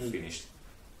group who had finished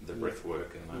the breath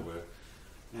work, and they were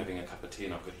having a cup of tea,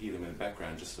 and I could hear them in the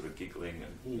background just sort of giggling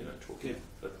and talking.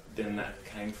 But then that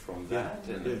came from that,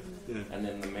 and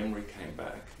then the memory came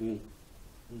back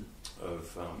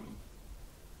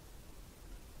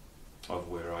of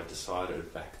where I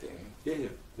decided back then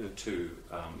to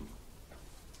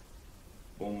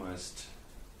almost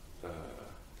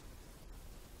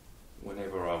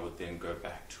whenever I would then go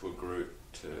back to a group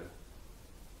to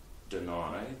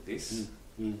deny this,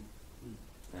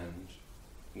 and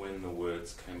when the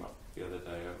words came up the other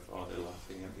day of, oh, they're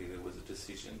laughing at me, there was a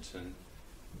decision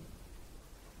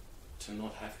to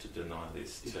not have to deny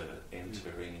this, to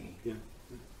enter any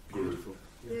group.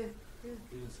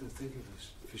 So thank you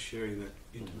for sharing that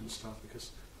intimate stuff,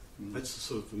 because That's the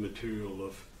sort of the material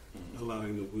of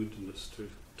allowing the woundedness to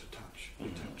touch, be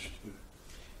touched. Yeah.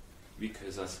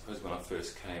 Because I suppose when I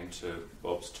first came to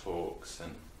Bob's talks,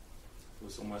 and it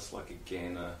was almost like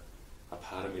again a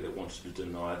part of me that wanted to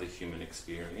deny the human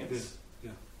experience,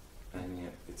 and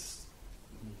yet it's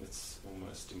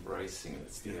almost embracing it.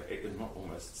 It's not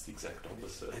almost; it's the exact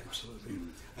opposite. Absolutely.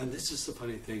 And this is the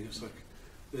funny thing. It's like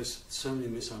there's so many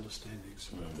misunderstandings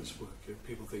about this work.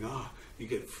 People think, you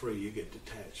get free, you get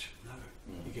detached. No,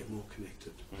 you get more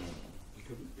connected.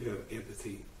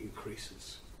 Empathy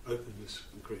increases, openness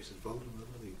increases,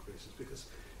 vulnerability increases, because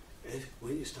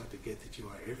when you start to get that you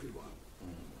are everyone,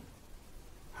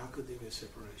 how could there be a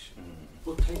separation?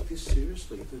 Well, take this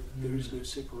seriously, that there is no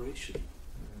separation,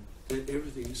 that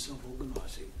everything is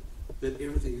self-organising, that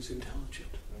everything is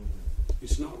intelligent.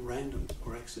 It's not random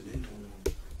or accidental.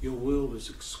 Your world is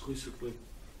exclusively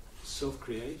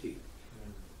self-creating.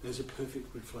 There's a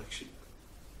perfect reflection.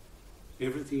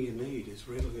 Everything you need is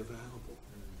readily available.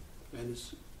 And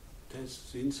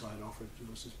as insight offered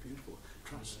to us is beautiful.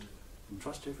 Trust.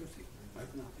 Trust everything.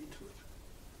 Open up into it.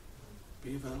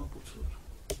 Be available to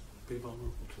it. Be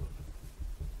vulnerable to it.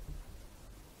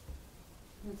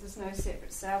 If there's no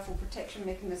separate self or protection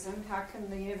mechanism, how can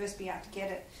the universe be out to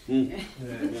get it?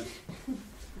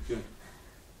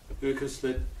 Because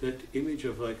that image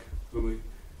of like when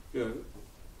we,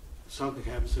 something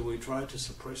happens and we try to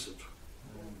suppress it,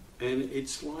 and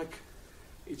it's like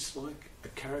a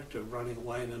character running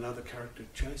away and another character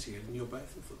chasing it, and you're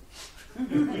both of them.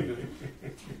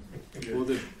 Or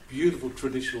the beautiful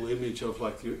traditional image of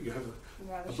like you have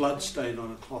a blood stain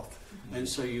on a cloth, and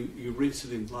so you rinse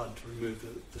it in blood to remove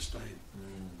the stain.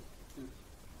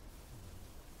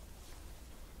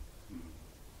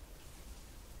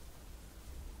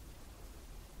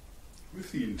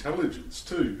 With the intelligence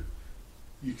too,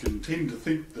 you can tend to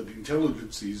think that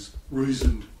intelligence is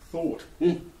reasoned thought,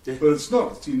 but it's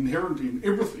not. It's inherent in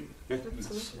everything.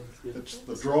 It's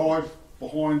the drive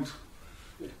behind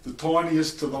the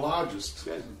tiniest to the largest.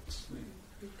 You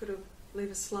could leave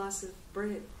a slice of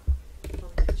bread on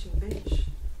the kitchen bench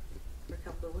for a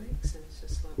couple of weeks, and it's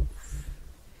just like,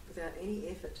 without any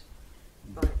effort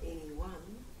by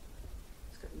anyone.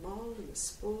 It's got mould and the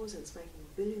spores, and it's making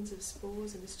billions of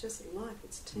spores, and it's just life.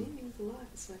 It's teeming with life.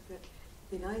 It's like that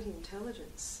innate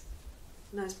intelligence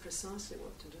knows precisely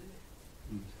what to do.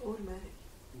 It's automatic.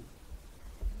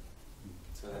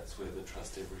 So that's where the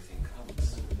trust everything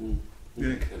comes.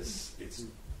 Because it's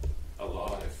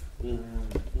alive.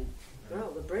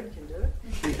 Well, the bread can do it.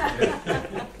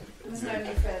 There's no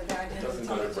need for the It doesn't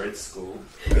go to bread school.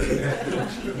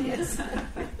 Yes.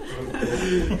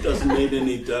 Doesn't need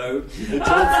any dough. It's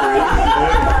all free.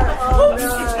 Oh no!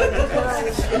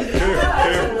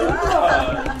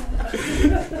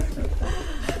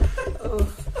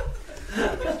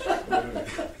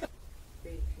 We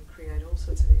can create all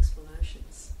sorts of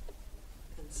explanations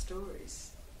and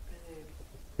stories, and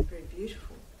they're very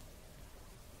beautiful.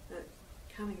 But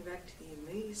coming back to the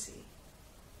immediacy,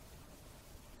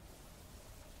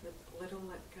 let all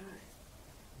that go.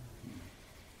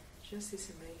 Just this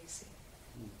immediacy.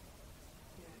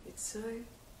 It's so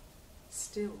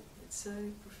still, it's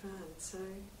so profound, it's so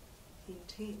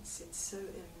intense, it's so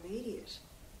immediate.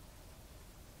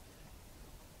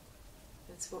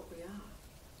 That's what we are.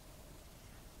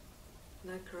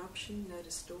 No corruption, no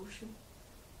distortion.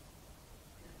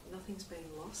 Nothing's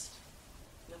been lost,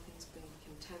 nothing's been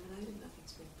contaminated,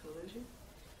 nothing's been polluted.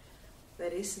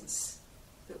 That essence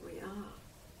that we are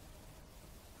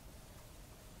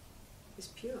is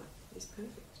pure, is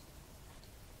perfect.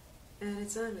 And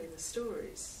it's only the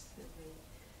stories and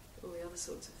all the other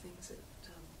sorts of things that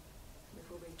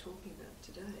we've all been talking about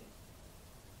today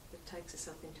that takes us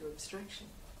up into abstraction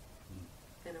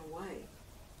and away,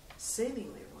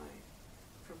 seemingly away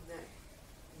from that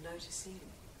noticing.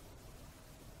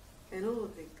 And all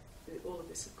of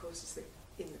this, of course, is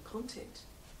in the content,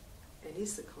 and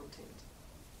is the content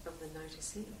of the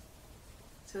noticing.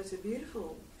 So it's a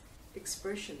beautiful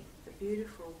expression, a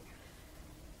beautiful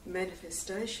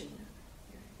manifestation.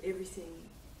 Everything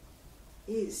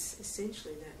is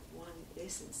essentially that one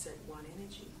essence, that one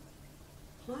energy,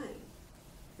 playing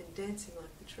and dancing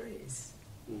like the trees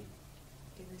in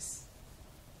this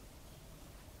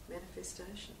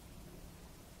manifestation,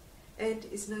 and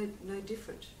is no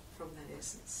different from that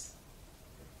essence.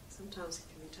 Sometimes it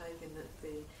can be taken that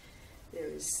there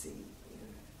is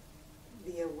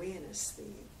the awareness,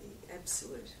 the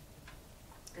absolute,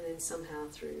 and then somehow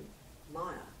through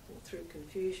Maya or through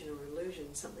confusion or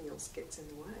illusion something else gets in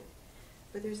the way.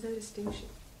 But there's no distinction.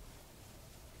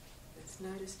 There's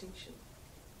no distinction.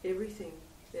 Everything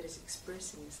that is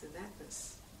expressing is the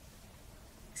thatness.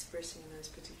 expressing in those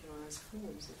particularised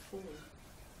forms of form.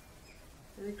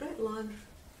 And a great line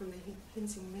from the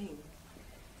Hinsing Ming,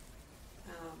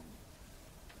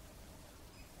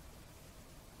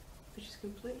 which is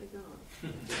completely gone.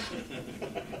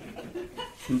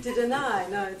 To deny,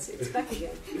 no, it's back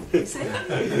again. You see,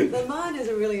 the mind is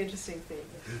a really interesting thing,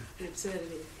 the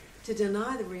absurdity. To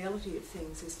deny the reality of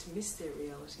things is to miss their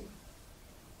reality,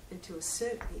 and to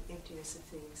assert the emptiness of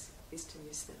things is to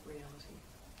miss that reality.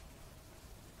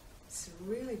 It's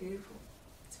really beautiful.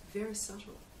 It's very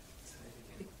subtle.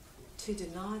 To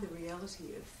deny the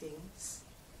reality of things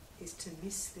is to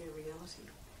miss their reality.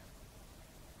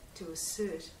 To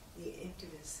assert the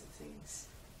emptiness of things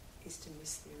is to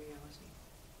miss their reality.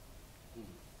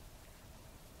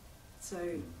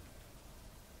 So,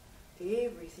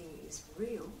 everything is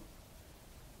real,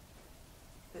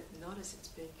 but not as it's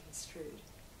being construed.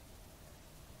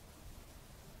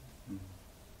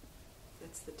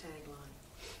 That's the tagline.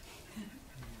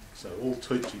 So all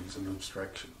teaching's an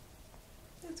abstraction.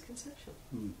 It's conceptual.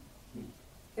 Mm.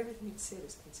 Everything it's said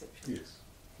is conceptual. Yes.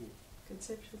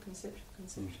 Conceptual, conceptual,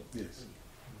 conceptual. Yes.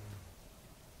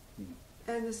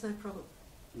 And there's no problem.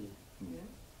 Mm. You know?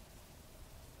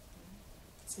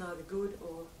 It's neither good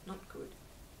or not good.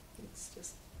 It's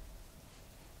just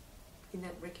in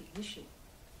that recognition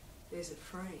there's a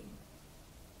frame.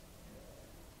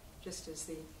 Just as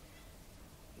the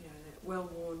that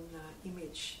well-worn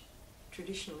image,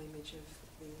 traditional image of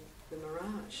the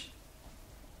mirage.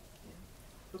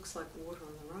 Looks like water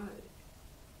on the road.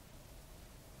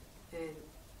 And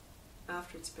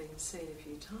after it's been seen a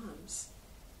few times,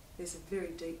 there's a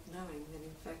very deep knowing that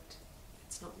in fact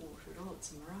it's not water at all,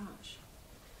 it's a mirage.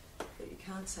 But you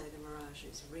can't say the mirage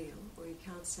is real, or you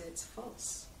can't say it's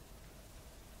false.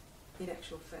 In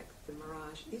actual fact, the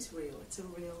mirage is real, it's a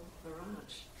real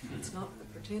mirage. It's not a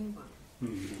pretend one.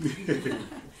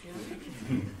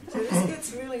 So this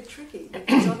gets really tricky,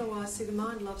 because otherwise, see, the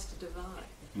mind loves to divide.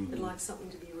 It likes something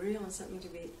to be real and something to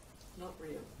be not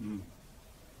real.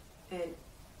 And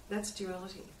that's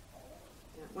duality.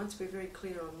 Once we're very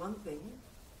clear on one thing,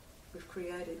 we've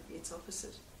created its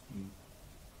opposite.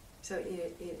 So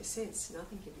in a sense,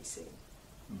 nothing can be seen.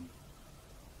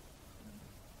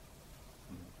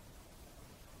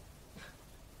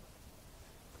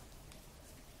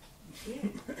 Yeah.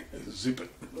 Zip it.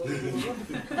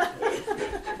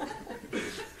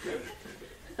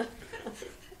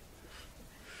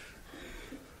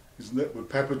 Isn't that what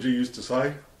Papaji used to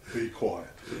say? Be quiet.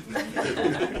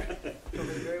 Probably a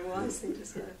very wise thing to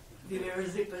say. You never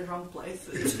zip in wrong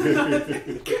places. But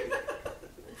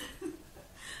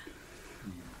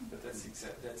that's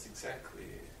exactly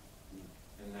it.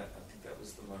 And that, I think that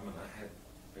was the moment I had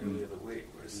earlier the week,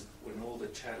 was when all the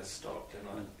chatter stopped, and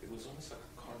it was almost like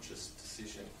a conscious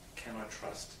decision. Can I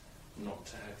trust not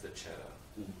to have the chatter?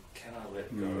 Can I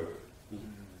let go?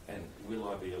 And will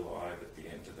I be alive at the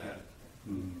end of that?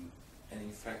 And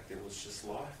in fact, there was just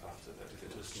life after that.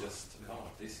 It was just,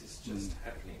 this is just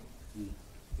happening.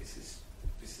 This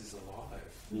is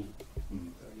alive.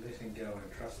 Letting go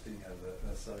and trusting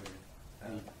are so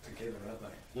together, aren't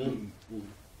they?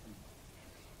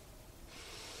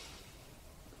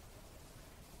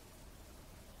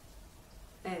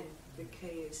 And the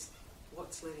key is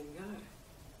what's letting go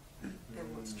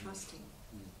and what's trusting.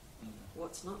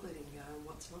 What's not letting go and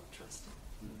what's not trusting.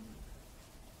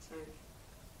 So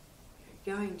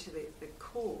going to the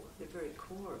core, the very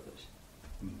core of it.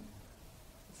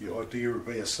 The idea of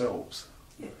ourselves.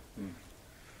 Yeah.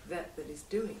 That is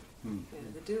doing.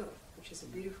 The doer, which is a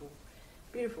beautiful,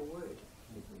 beautiful word.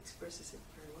 It expresses it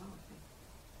very well, I think.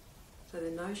 So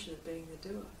the notion of being the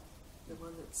doer, the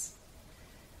one that's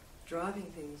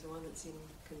driving things, the one that's in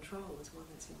control, is one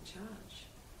that's in charge.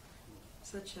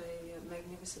 Such a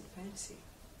magnificent fantasy.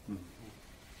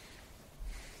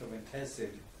 So when Taz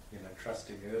said,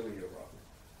 trusting earlier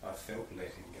on, I felt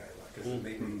letting go, like as the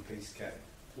meeting piece came.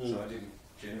 So I didn't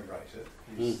generate it,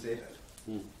 he said it.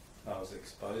 I was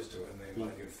exposed to it, and then I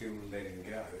could feel letting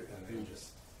go, and then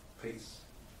just peace.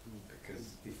 Because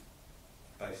if,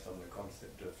 based on the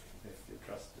concept of if you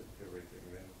trusted everything,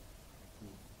 then.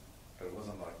 But it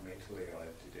wasn't like mentally I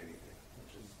did anything, it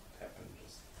just happened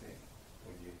just then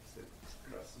when you said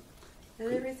trust.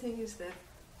 And everything is the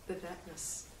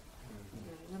thatness.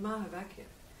 In the Mahavakya,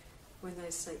 when they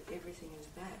say everything is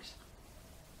that,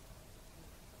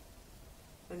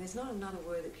 and there's not another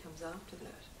word that comes after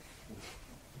that.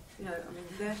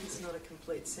 That is not a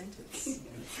complete sentence.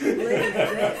 Leaving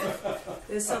that,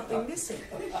 there's something missing,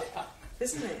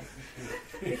 isn't there?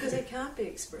 Because it can't be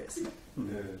expressed.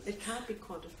 It can't be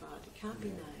quantified. It can't be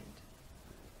named.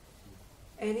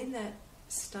 And in that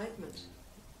statement,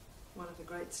 one of the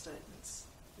great statements,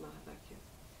 Mahavakya.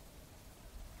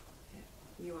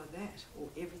 Yeah. You are that, or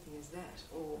everything is that,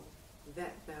 or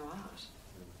that thou art.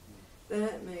 They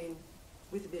don't mean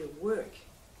with a bit of work,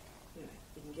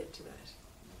 you can get to that.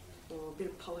 Or a bit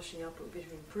of polishing up, or a bit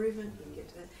of improvement, you can get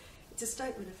to that. It's a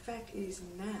statement of fact, it is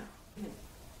now.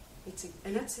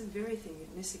 And that's the very thing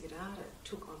that Nisargadatta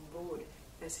took on board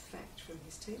as fact from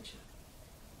his teacher.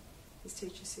 His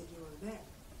teacher said, you are that.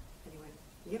 And he went,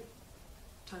 yep,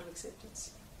 total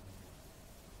acceptance.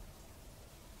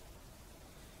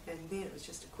 And then it was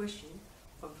just a question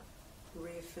of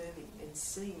reaffirming and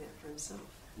seeing that for himself.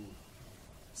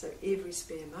 So every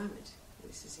spare moment,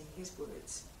 this is in his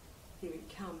words, he would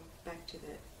come back to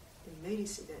that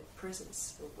immediacy, that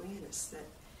presence, awareness, that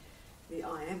the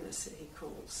I amness that he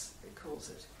calls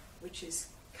it, which is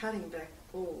cutting back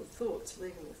all the thoughts,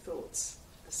 leaving the thoughts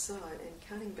aside and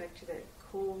cutting back to that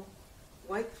core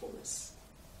wakefulness.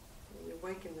 When you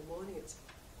wake in the morning,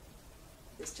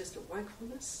 it's just a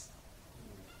wakefulness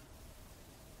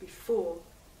before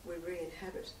we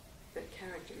re-inhabit that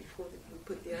character, before we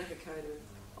put the overcoat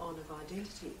on of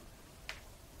identity.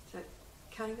 So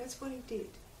cutting, that's what he did.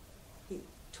 He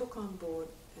took on board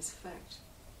as fact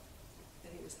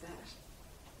that he was that.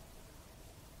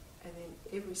 And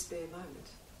then every spare moment,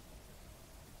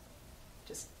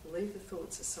 just leave the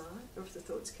thoughts aside, or if the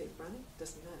thoughts keep running,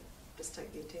 doesn't matter. Just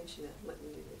take the attention out and let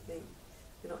them do their thing.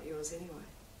 They're not yours anyway.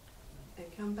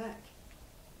 And come back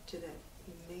to that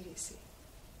immediacy.